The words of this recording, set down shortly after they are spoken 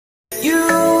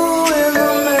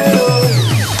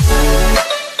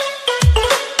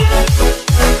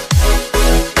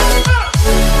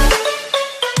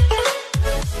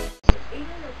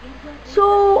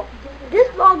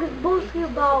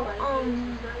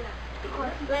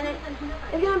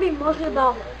It's gonna be mostly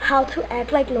about how to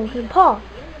act like Logan Paul.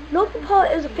 Logan Paul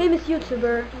is a famous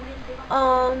YouTuber.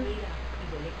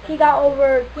 He got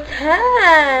over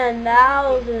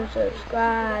 10,000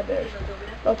 subscribers.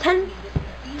 Well,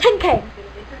 10K.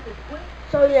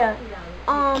 So yeah.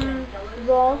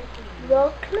 Roll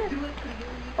clip.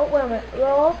 Oh wait a minute.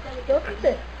 Roll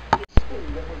clip.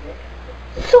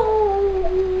 So,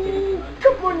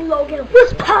 good morning, Logan.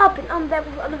 What's poppin'? I'm back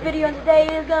with another video, and today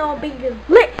is gonna be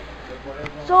lit.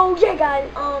 So yeah, guys,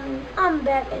 I'm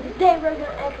back, and today we're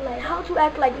gonna act like how to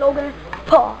act like Logan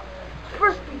Paul.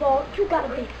 First of all, you gotta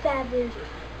be savage.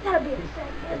 You gotta be a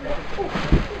savage.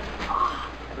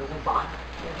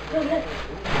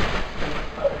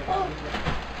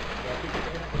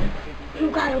 You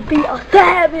gotta be a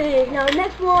savage. Now,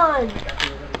 next one.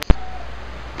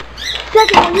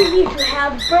 Second one, you need to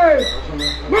have birds.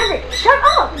 Maverick, shut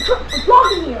up! I'm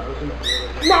vlogging here.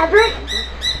 Maverick,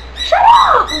 shut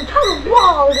up! I'm trying to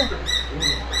vlog.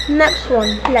 Next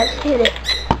one, let's hit it.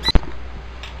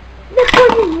 Next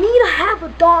one, you need to have a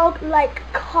dog like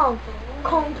Kong.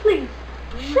 Kong, please,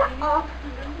 shut up.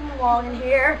 I'm vlogging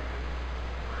here.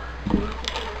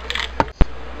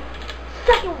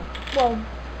 Second one,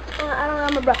 I don't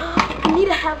remember. You need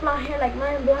to have long hair like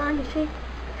mine, blonde. You see? You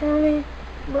know what I mean?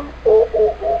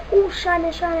 Oh,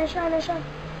 shiny. Second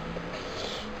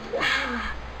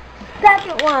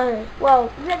one, well,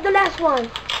 the last one.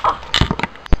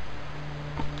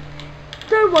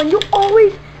 Third one, you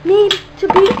always need to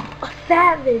be a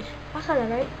savage. I said that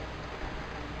right?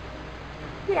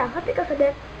 Yeah, I think I said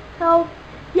that. So,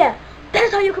 yeah,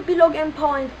 that's how you could be Logan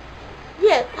Paul.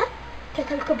 Yeah, that's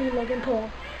how you could be Logan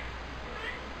Paul.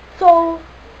 So,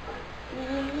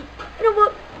 you know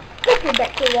what? Let's get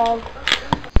back to the vlog.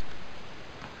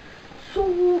 So,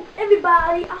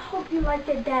 everybody, I hope you liked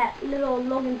that little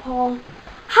Logan Paul.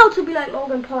 How to be like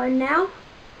Logan Paul. And now,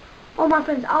 all my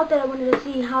friends out there that wanted to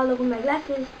see how I look with my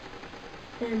glasses,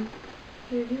 then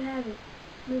here you have it.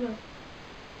 Here we go.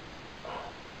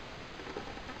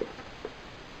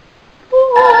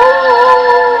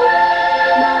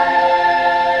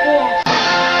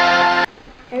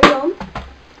 There we go. I'm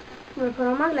going to put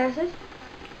on my glasses.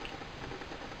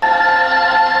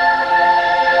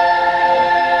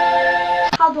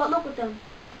 How do I look with them?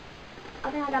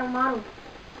 I think I got a model.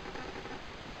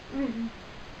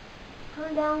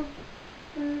 Turn down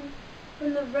in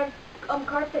the red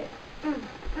carpet.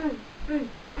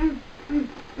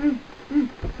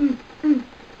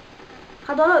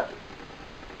 How do I look?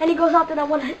 And he goes out there that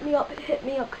want to hit me up,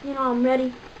 cause you know I'm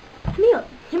ready. Hit me up,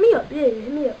 yeah,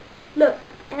 hit me up. Look,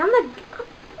 and I'm not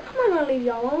gonna leave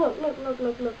y'all.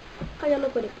 Look. How y'all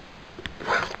look with it?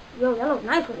 Yo, y'all look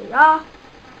nice with it, y'all.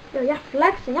 Yo, y'all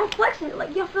flexing,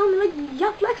 like y'all feel me? Like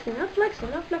y'all flexing.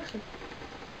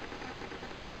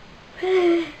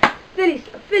 Philly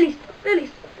stuff.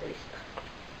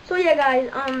 So yeah, guys,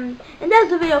 and that's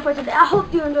the video for today. I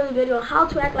hope you enjoyed the video on how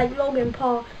to act like Logan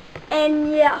Paul.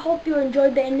 And yeah, I hope you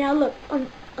enjoyed that. And now look, a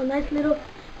nice little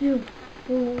you.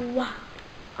 And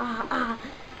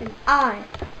I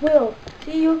will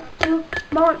see you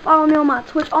tomorrow. Follow me on my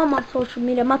Twitch, all my social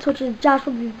media. My Twitch is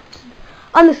Joshua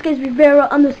Rivera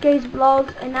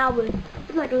 _vlogs, and I will,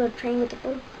 it's like a little train with the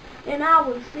photo. And I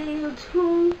will see you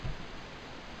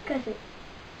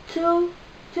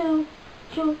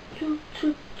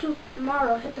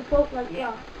tomorrow. Hit the folk like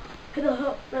yeah. Hit the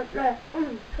hook like that.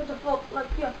 Hit the folk like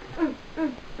yeah.